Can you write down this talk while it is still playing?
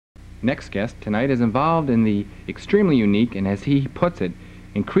next guest tonight is involved in the extremely unique and, as he puts it,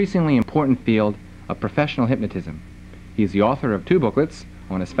 increasingly important field of professional hypnotism. He's the author of 2 booklets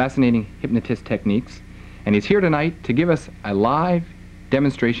on his fascinating hypnotist techniques, and he's here tonight to give us a live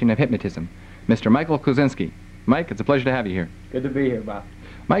demonstration of hypnotism. Mr. Michael Kluzinski. Mike, it's a pleasure to have you here. Good to be here, Bob.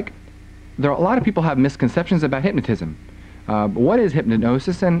 Mike, there are a lot of people have misconceptions about hypnotism. What is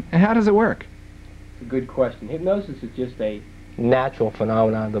hypnosis and how does it work? It's a good question. Hypnosis is just a natural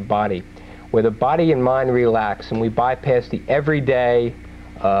phenomenon of the body, where the body and mind relax and we bypass the everyday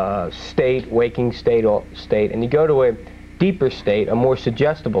waking state, and you go to a deeper state, a more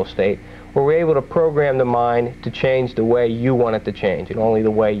suggestible state, where we're able to program the mind to change the way you want it to change, and only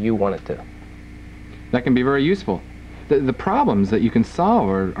the way you want it to. That can be very useful. The problems that you can solve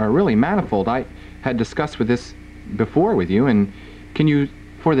are really manifold. I had discussed this before with you, and can you,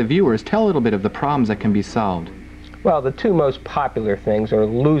 for the viewers, tell a little bit of the problems that can be solved? Well, the 2 most popular things are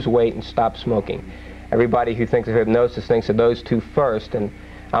lose weight and stop smoking. Everybody who thinks of hypnosis thinks of those 2 first, and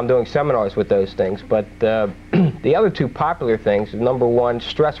I'm doing seminars with those things. But the other 2 popular things is, number 1,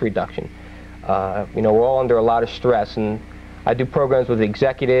 stress reduction. You know, we're all under a lot of stress, and I do programs with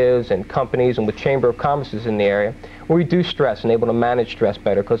executives and companies and with Chamber of Commerce's in the area where we reduce stress and able to manage stress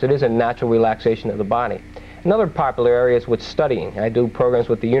better, because it is a natural relaxation of the body. Another popular area is with studying. I do programs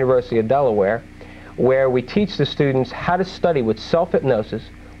with the University of Delaware where we teach the students how to study with self-hypnosis,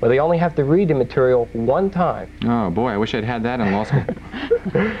 where they only have to read the material 1 time. Oh boy, I wish I'd had that in law school.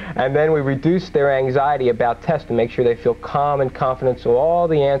 And then we reduce their anxiety about tests to make sure they feel calm and confident, so all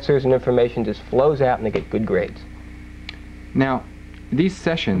the answers and information just flows out and they get good grades. Now, these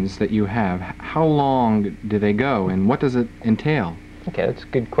sessions that you have, how long do they go and what does it entail? Okay, that's a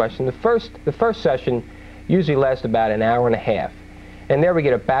good question. The first session usually lasts about an hour and a half. And there we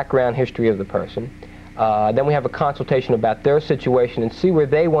get a background history of the person. Then we have a consultation about their situation and see where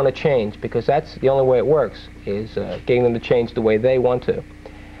they want to change, because that's the only way it works, is getting them to change the way they want to.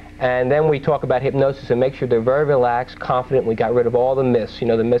 And then we talk about hypnosis and make sure they're very relaxed, confident. We got rid of all the myths, you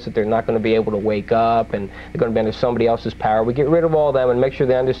know, the myths that they're not going to be able to wake up and they're going to be under somebody else's power. We get rid of all them and make sure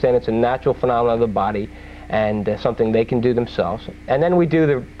they understand it's a natural phenomenon of the body and something they can do themselves. And then we do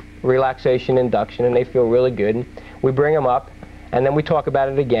the relaxation induction and they feel really good. And we bring them up and then we talk about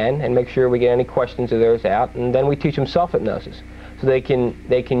it again and make sure we get any questions of theirs out. And then we teach them self-hypnosis so they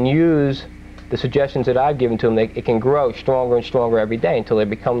can use the suggestions that I've given to them. It can grow stronger and stronger every day until they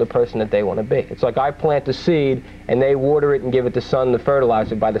become the person that they want to be. It's like I plant the seed and they water it and give it the sun to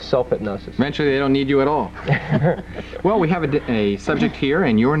fertilize it by the self-hypnosis. Eventually they don't need you at all. Well, we have a subject here,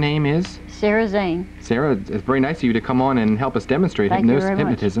 and your name is? Sarah Zane. Sarah, it's very nice of you to come on and help us demonstrate Thank you very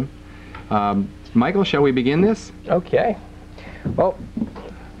hypnotism. Michael, shall we begin this? Okay. Well,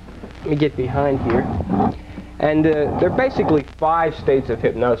 let me get behind here. And there are basically 5 states of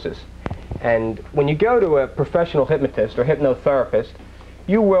hypnosis. And when you go to a professional hypnotist or hypnotherapist,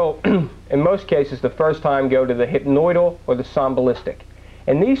 you will, in most cases, the first time go to the hypnoidal or the somnambulistic.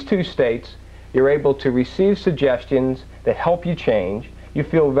 In these 2 states, you're able to receive suggestions that help you change. You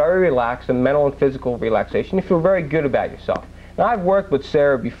feel very relaxed, a mental and physical relaxation. You feel very good about yourself. Now, I've worked with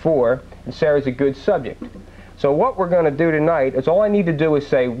Sarah before, and Sarah's a good subject. So what we're going to do tonight is all I need to do is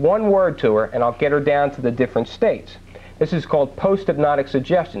say 1 word to her, and I'll get her down to the different states. This is called post-hypnotic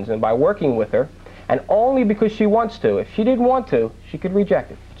suggestions, and by working with her, and only because she wants to. If she didn't want to, she could reject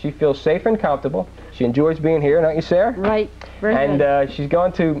it. She feels safe and comfortable. She enjoys being here, don't you, Sarah? Right. Very good. And she's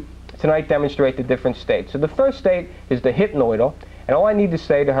going to, tonight, demonstrate the different states. So the first state is the hypnoidal, and all I need to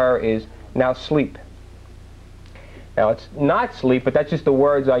say to her is, now sleep. Now, it's not sleep, but that's just the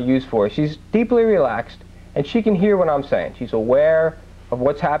words I use for her. She's deeply relaxed, and she can hear what I'm saying. She's aware of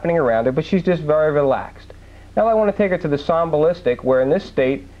what's happening around her, but she's just very relaxed. Now I want to take her to the somnambulistic, where in this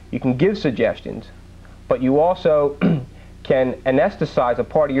state you can give suggestions, but you also can anesthetize a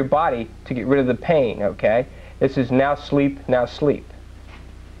part of your body to get rid of the pain, okay? This is now sleep, now sleep.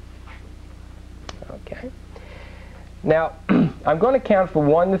 Okay. Now, I'm going to count from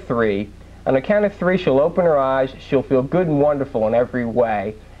 1 to 3. On the count of 3, she'll open her eyes, she'll feel good and wonderful in every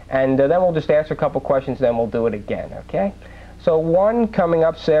way, and then we'll just ask her a couple questions, then we'll do it again, okay? So 1 coming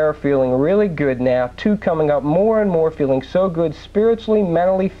up, Sarah, feeling really good now. 2 coming up, more and more, feeling so good spiritually,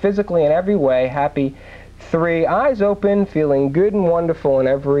 mentally, physically, in every way, happy. 3, eyes open, feeling good and wonderful in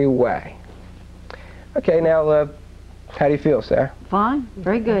every way. Okay, now, how do you feel, Sarah? Fine.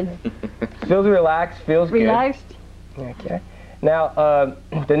 Very good. Feels relaxed, feels Relaxed. good. Okay. Now,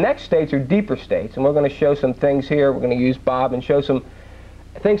 the next states are deeper states, and we're going to show some things here. We're going to use Bob and show some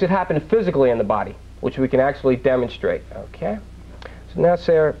things that happen physically in the body, which we can actually demonstrate, okay? So now,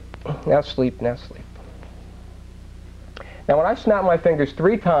 Sarah, now sleep, now sleep. Now when I snap my fingers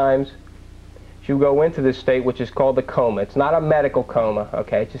 3 times, she'll go into this state which is called the coma. It's not a medical coma,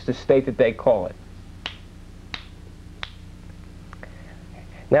 okay? It's just a state that they call it.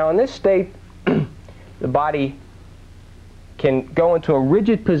 Now in this state, the body can go into a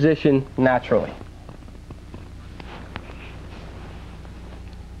rigid position naturally.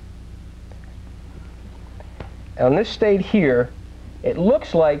 Now in this state here, it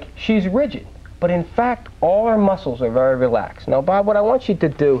looks like she's rigid, but in fact all her muscles are very relaxed. Now Bob, what I want you to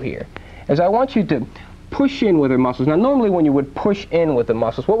do here is I want you to push in with her muscles. Now normally when you would push in with the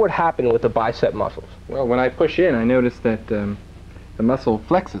muscles, what would happen with the bicep muscles? Well, when I push in, I notice that the muscle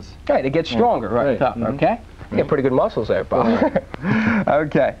flexes. Right, it gets stronger right up, okay? You got pretty good muscles there, Bob.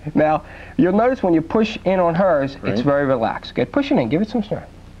 Okay, now you'll notice when you push in on hers, it's very relaxed. Okay, push it in, give it some strength.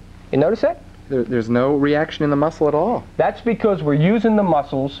 You notice that? There's no reaction in the muscle at all. That's because we're using the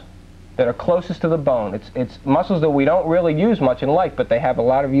muscles that are closest to the bone. It's muscles that we don't really use much in life, but they have a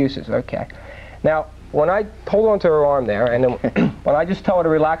lot of uses. Okay. Now, when I hold onto her arm there, and then when I just tell her to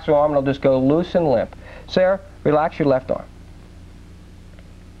relax her arm, it'll just go loose and limp. Sarah, relax your left arm.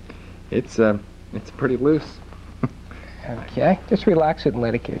 It's pretty loose. Okay, just relax it and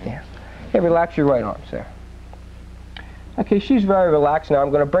let it go down. Okay, relax your right arm, Sarah. Okay, she's very relaxed now. I'm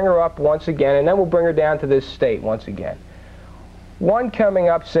going to bring her up once again, and then we'll bring her down to this state once again. 1 coming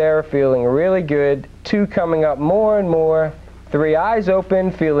up, Sarah, feeling really good. 2 coming up more and more. 3, eyes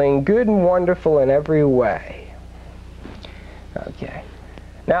open, feeling good and wonderful in every way. Okay.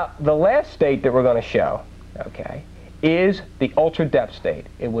 Now, the last state that we're going to show, okay, is the ultra-depth state.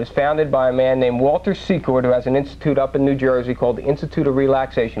 It was founded by a man named Walter Secord, who has an institute up in New Jersey called the Institute of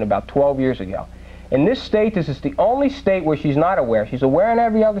Relaxation about 12 years ago. In this state, this is the only state where she's not aware. She's aware in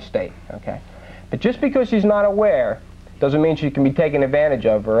every other state, okay? But just because she's not aware doesn't mean she can be taken advantage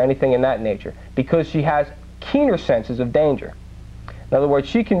of or anything in that nature, because she has keener senses of danger. In other words,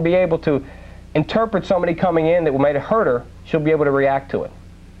 she can be able to interpret somebody coming in that might hurt her. She'll be able to react to it.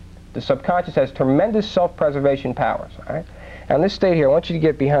 The subconscious has tremendous self-preservation powers, all right? Now in this state here, I want you to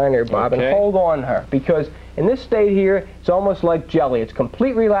get behind her, Bob, and hold on her, because in this state here, it's almost like jelly. It's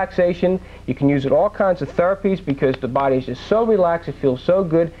complete relaxation. You can use it all kinds of therapies because the body is just so relaxed, it feels so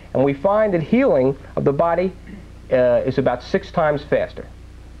good, and we find that healing of the body is about 6 times faster.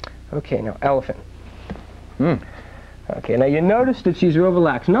 Okay, now elephant. Okay, now you notice that she's real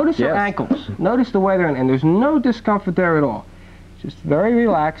relaxed. Notice her ankles. Notice the way they're in, and there's no discomfort there at all. Just very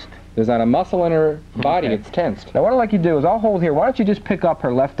relaxed. There's not a muscle in her body that's tensed. Now what I'd like you to do is I'll hold here. Why don't you just pick up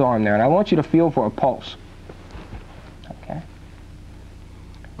her left arm there, and I want you to feel for a pulse. Okay.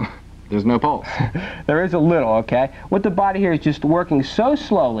 There's no pulse. There is a little, okay? What the body here is just working so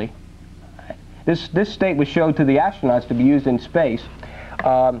slowly. This state was showed to the astronauts to be used in space.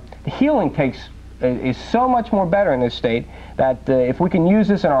 The healing is so much more better in this state that if we can use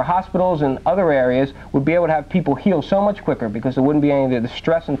this in our hospitals and other areas, we'd be able to have people heal so much quicker because there wouldn't be any of the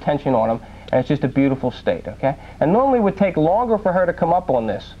stress and tension on them, and it's just a beautiful state, okay? And normally it would take longer for her to come up on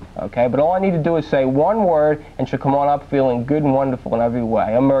this, okay? But all I need to do is say 1 word, and she'll come on up feeling good and wonderful in every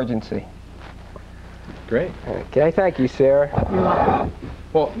way. Emergency. Great. Okay, thank you, Sarah. You're welcome.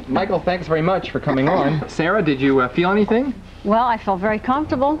 Well, Michael, thanks very much for coming on. Sarah, did you feel anything? Well, I felt very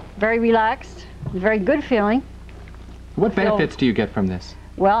comfortable, very relaxed, very good feeling. What benefits do you get from this?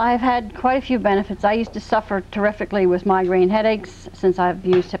 Well, I've had quite a few benefits. I used to suffer terrifically with migraine headaches. Since I've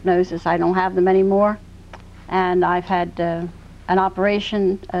used hypnosis, I don't have them anymore. And I've had an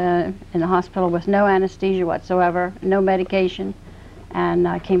operation in the hospital with no anesthesia whatsoever, no medication, and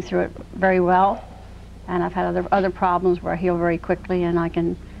I came through it very well. And I've had other problems where I heal very quickly, and I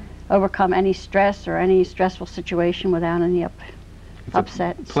can overcome any stress or any stressful situation without any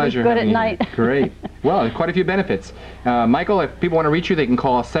upset. Pleasure. Sleep good at night. Great. Well, quite a few benefits. Michael, if people want to reach you, they can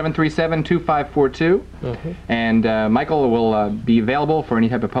call 737-2542. And Michael will be available for any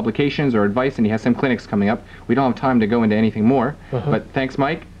type of publications or advice, and he has some clinics coming up. We don't have time to go into anything more. But thanks,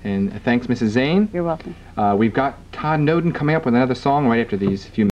 Mike, and thanks, Mrs. Zane. You're welcome. We've got Todd Noden coming up with another song right after these few